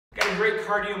great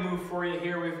cardio move for you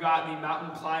here. We've got the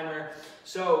mountain climber.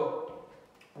 So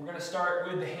we're gonna start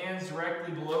with the hands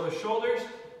directly below the shoulders,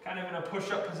 kind of in a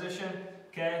push-up position,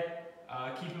 okay?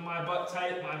 Keeping my butt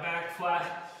tight, my back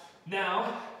flat.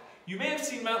 Now, you may have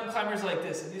seen mountain climbers like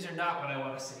this, and these are not what I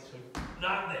want to see. So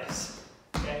not this,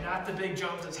 okay? Not the big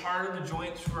jumps. It's hard on the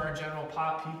joints for our general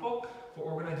pop people. What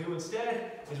we're gonna do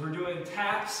instead is we're doing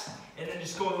taps and then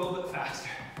just going a little bit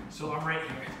faster. So I'm right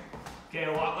here. Okay,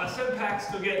 a lot less impact,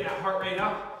 still getting that heart rate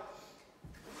up.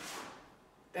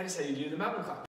 That is how you do the mountain climb.